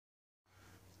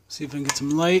See if I can get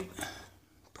some light.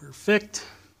 Perfect.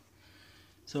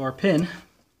 So our pin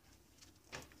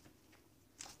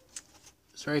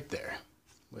is right there,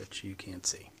 which you can't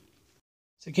see.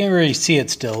 So you can't really see it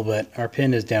still, but our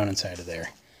pin is down inside of there.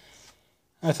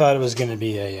 I thought it was going to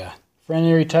be a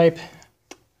frenary type.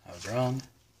 I was wrong.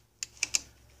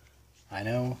 I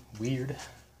know, weird.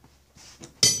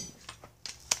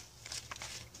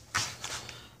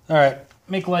 Alright,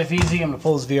 make life easy. I'm going to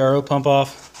pull this VRO pump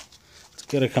off.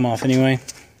 It's going to come off anyway.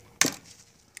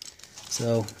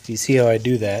 So, if you see how I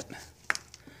do that,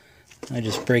 I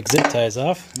just break zip ties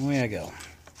off, and away I go.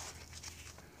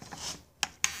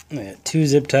 I got 2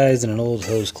 zip ties and an old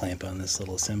hose clamp on this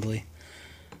little assembly.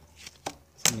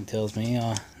 Something tells me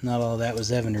not all that was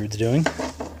Evinrude's doing.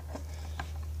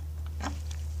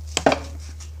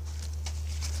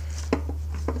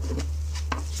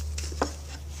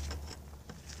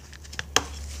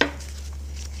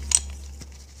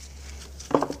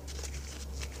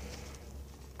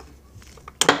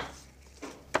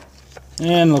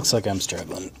 And looks like I'm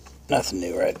struggling. Nothing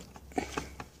new, right?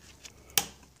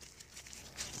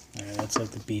 Alright, that's like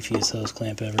the beefiest hose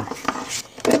clamp ever.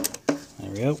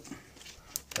 There we go.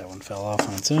 That one fell off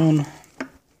on its own.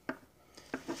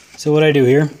 So what I do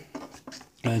here,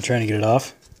 I'm trying to get it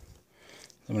off.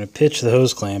 I'm going to pitch the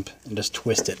hose clamp and just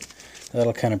twist it.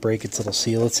 That'll kind of break its little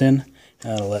seal it's in.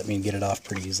 And that'll let me get it off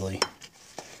pretty easily.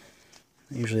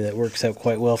 Usually that works out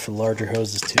quite well for larger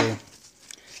hoses too.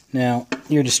 Now,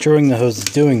 you're destroying the hoses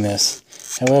doing this.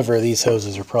 However, these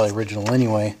hoses are probably original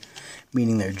anyway,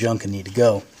 meaning they're junk and need to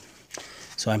go.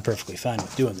 So I'm perfectly fine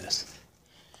with doing this.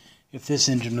 If this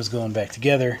engine was going back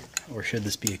together, or should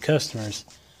this be a customer's,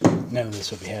 none of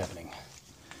this would be happening.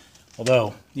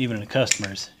 Although, even in a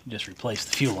customer's, you just replace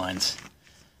the fuel lines.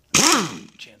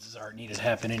 Chances are it needed to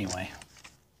happen anyway.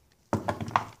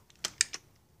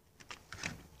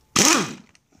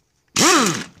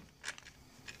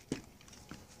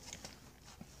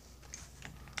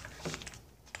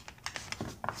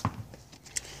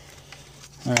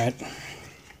 Alright,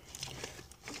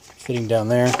 fitting down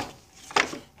there,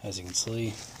 as you can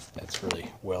see, that's really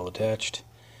well attached.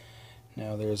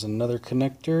 Now there's another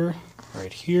connector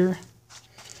right here,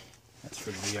 that's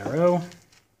for the VRO.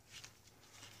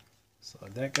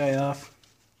 Slide that guy off.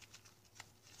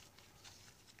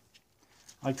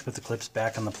 I like to put the clips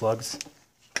back on the plugs,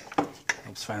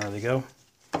 helps find where they go,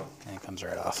 and it comes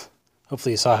right off.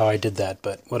 Hopefully you saw how I did that,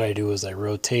 but what I do is I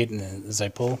rotate, and then as I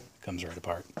pull, it comes right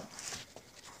apart.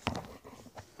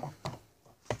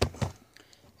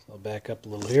 I'll back up a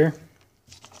little here.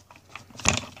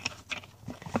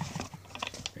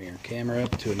 Bring your camera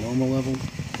up to a normal level.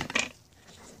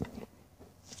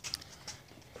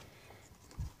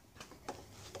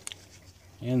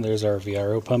 And there's our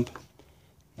VRO pump.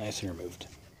 Nice and removed.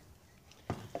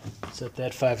 Set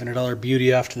that $500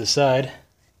 beauty off to the side.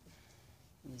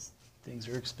 These things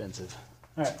are expensive.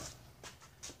 Alright.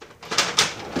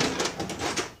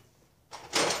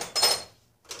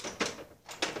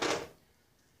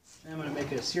 I'm going to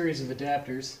make a series of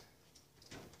adapters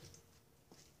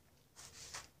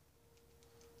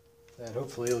that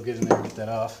hopefully will get in there and get that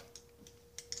off.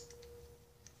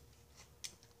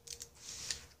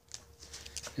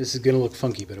 This is going to look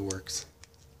funky, but it works.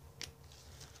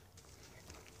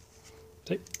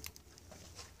 Take.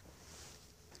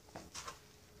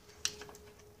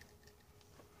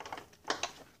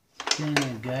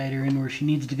 And guide her in where she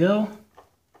needs to go.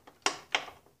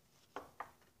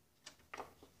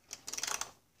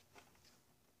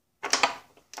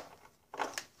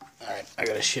 Alright, I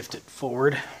gotta shift it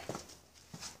forward. I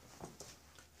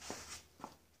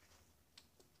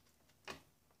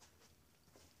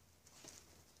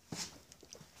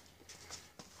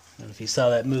don't know if you saw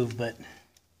that move, but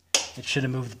it should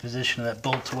have moved the position of that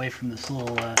bolt away from this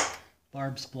little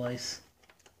barb splice.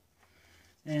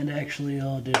 And actually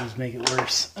all it did was make it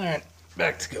worse. Alright,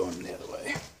 back to going the other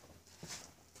way.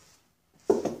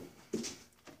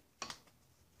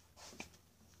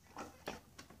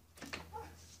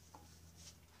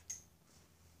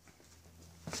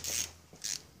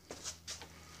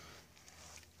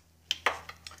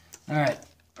 Alright,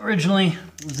 originally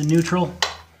it was in neutral.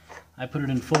 I put it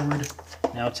in forward.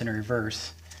 Now it's in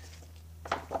reverse.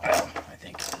 Well, I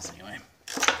think it is anyway.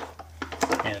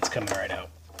 And it's coming right out.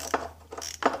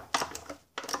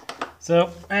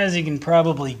 So, as you can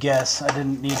probably guess, I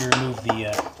didn't need to remove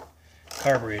the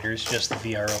carburetors, just the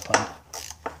VRO pump.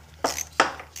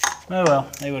 Oh well,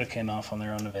 they would have came off on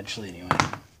their own eventually anyway.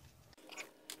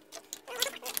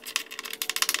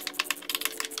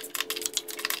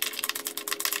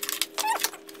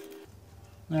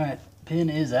 Alright, pin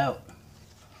is out.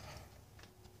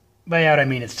 By out I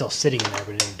mean it's still sitting in there,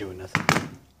 but it ain't doing nothing.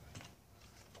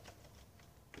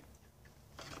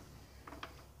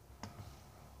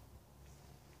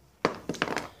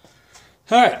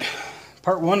 Alright,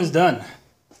 part 1 is done.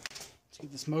 Let's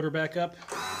get this motor back up,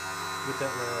 get that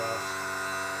roller off.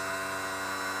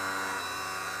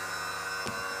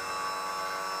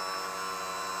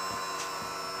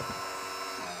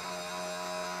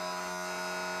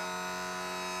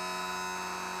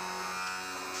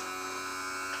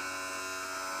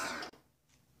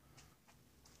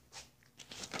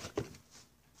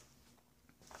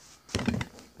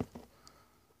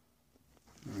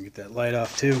 Get that light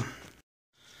off too.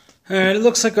 Alright, it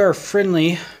looks like our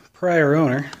friendly prior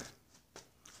owner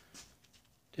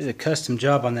did a custom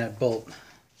job on that bolt.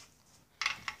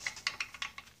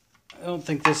 I don't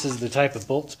think this is the type of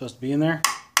bolt supposed to be in there.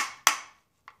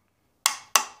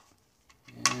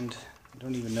 And I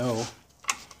don't even know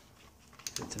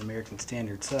if it's an American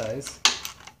standard size.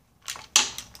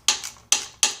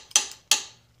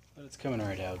 But it's coming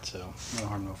right out, so no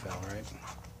harm, no foul, right?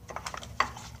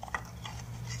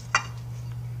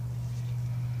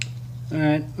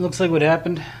 Alright, looks like what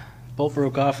happened. Bolt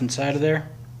broke off inside of there.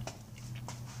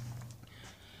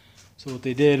 So what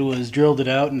they did was drilled it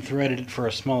out and threaded it for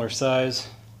a smaller size,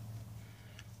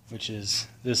 which is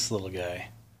this little guy.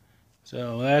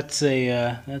 So that's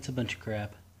a bunch of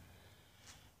crap.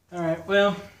 Alright,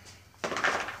 well,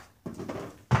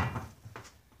 a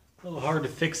little hard to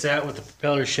fix that with the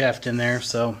propeller shaft in there,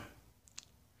 so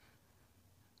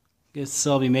guess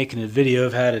I'll be making a video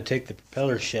of how to take the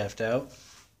propeller shaft out.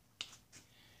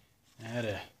 I had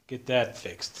to get that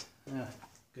fixed. Yeah,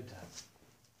 good time.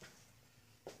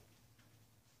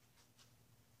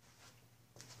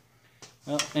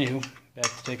 Well, anywho, back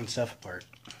to taking stuff apart.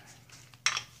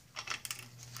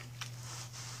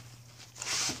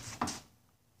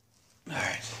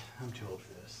 Alright, I'm too old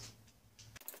for this.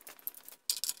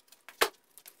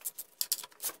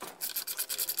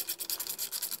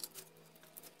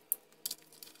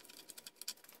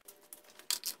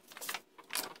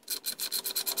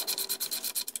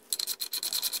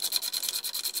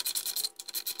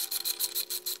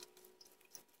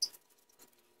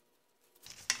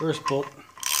 First bolt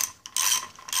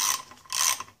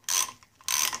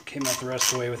came out the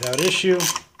rest of the way without issue.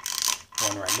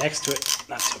 One right next to it,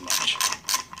 not so much.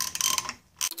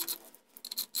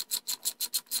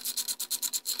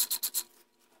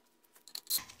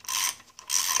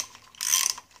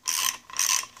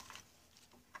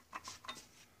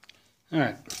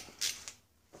 Alright.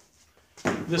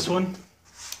 This one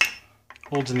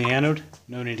holds in the anode.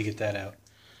 No need to get that out.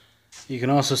 You can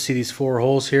also see these 4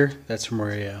 holes here. That's from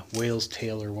where a whale's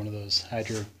tail or one of those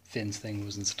hydro fins thing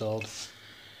was installed.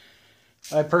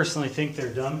 I personally think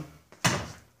they're dumb.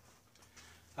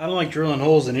 I don't like drilling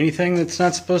holes in anything that's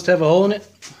not supposed to have a hole in it.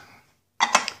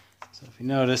 So if you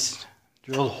notice,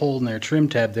 drilled a hole in their trim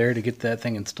tab there to get that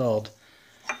thing installed.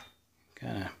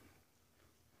 Kinda,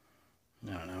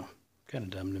 I don't know, kinda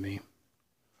dumb to me.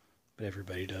 But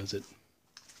everybody does it.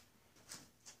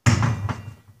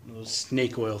 Those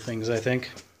snake oil things, I think.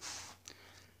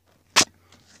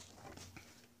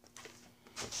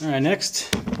 Alright,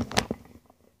 next,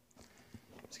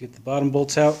 let's get the bottom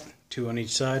bolts out, 2 on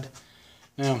each side.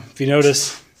 Now, if you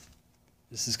notice,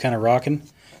 this is kind of rocking.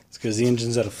 It's because the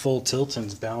engine's at a full tilt and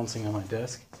it's balancing on my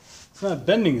desk. It's not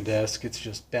bending the desk, it's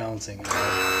just balancing it.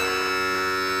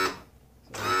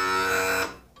 So,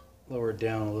 lower it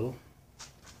down a little.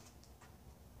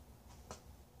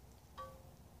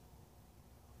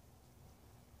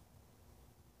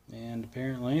 And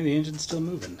apparently the engine's still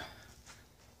moving.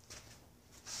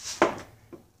 Well,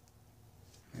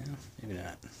 maybe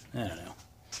not. I don't know.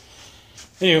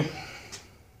 Anyway,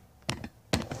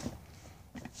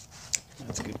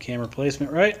 that's a good camera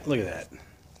placement, right? Look at that.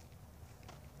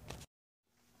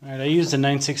 Alright, I used a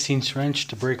 9/16 wrench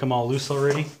to break them all loose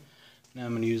already. Now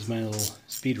I'm going to use my little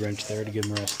speed wrench there to get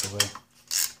them the rest of the way.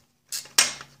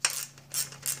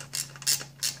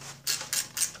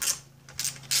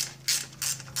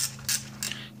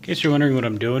 In case you're wondering what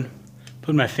I'm doing,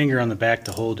 put my finger on the back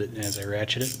to hold it as I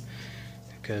ratchet it,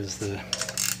 because the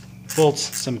bolts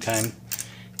sometimes,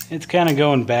 it's kind of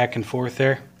going back and forth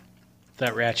there,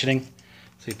 without ratcheting.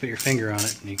 So you put your finger on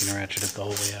it and you can ratchet it the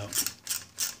whole way out.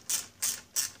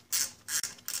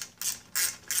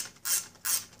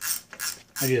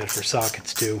 I do that for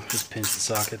sockets too, just pinch the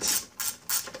sockets.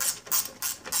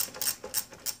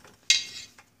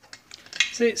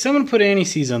 See, someone put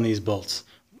anti-seize on these bolts.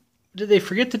 Did they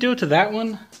forget to do it to that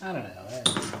one? I don't know.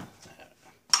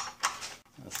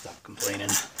 I'll stop complaining.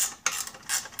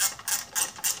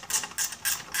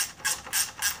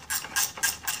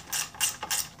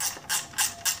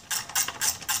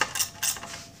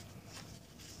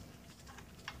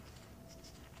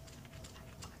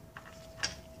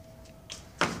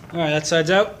 Alright, that side's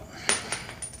out.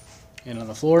 And on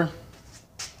the floor,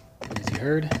 as you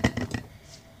heard.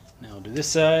 Now we'll do this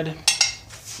side.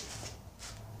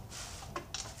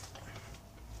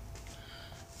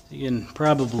 You can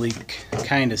probably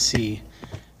kind of see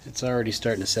it's already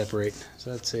starting to separate.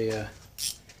 So that's a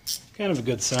kind of a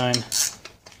good sign.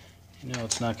 You know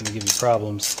it's not going to give you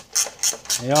problems.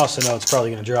 And you also know it's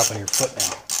probably going to drop on your foot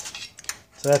now.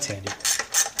 So that's handy.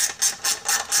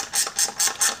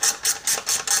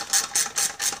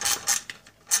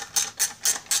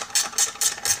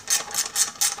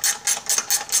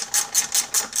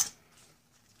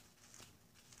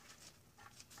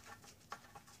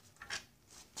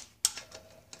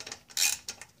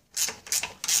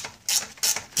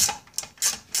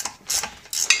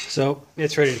 So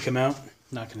it's ready to come out.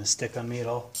 Not going to stick on me at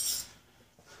all.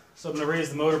 So I'm going to raise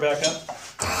the motor back up.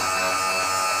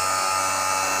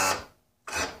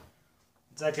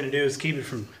 What's that going to do is keep it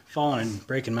from falling and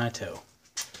breaking my toe.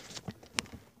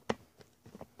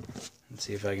 Let's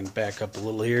see if I can back up a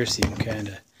little here so you can kind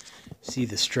of see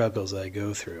the struggles I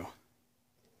go through.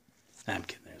 I'm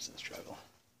kidding, there's no struggle.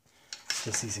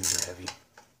 Just these things are heavy.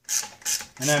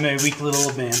 And I'm a weak little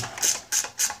old man.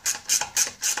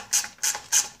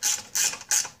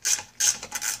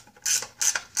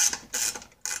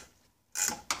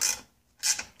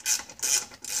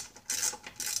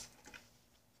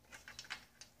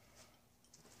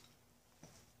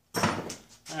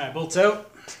 Alright, bolts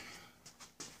out.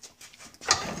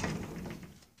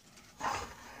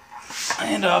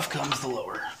 And off comes the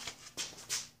lower.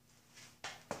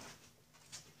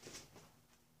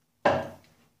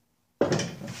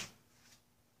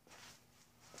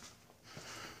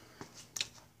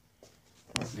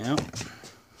 Now,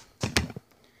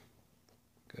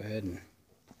 go ahead and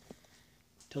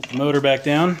tilt the motor back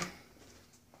down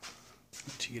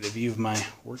to get a view of my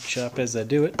workshop as I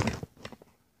do it.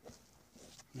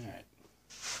 Alright.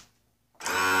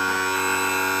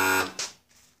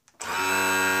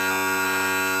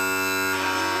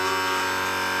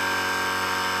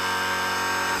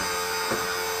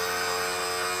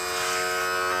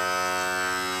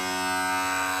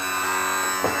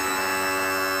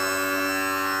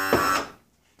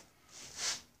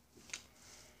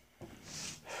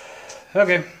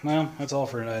 Okay, well, that's all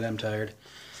for tonight. I'm tired.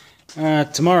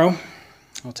 Tomorrow,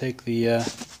 I'll take the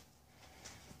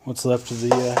what's left of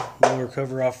the lower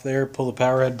cover off there, pull the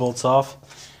power head bolts off,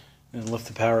 and lift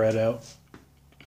the power head out.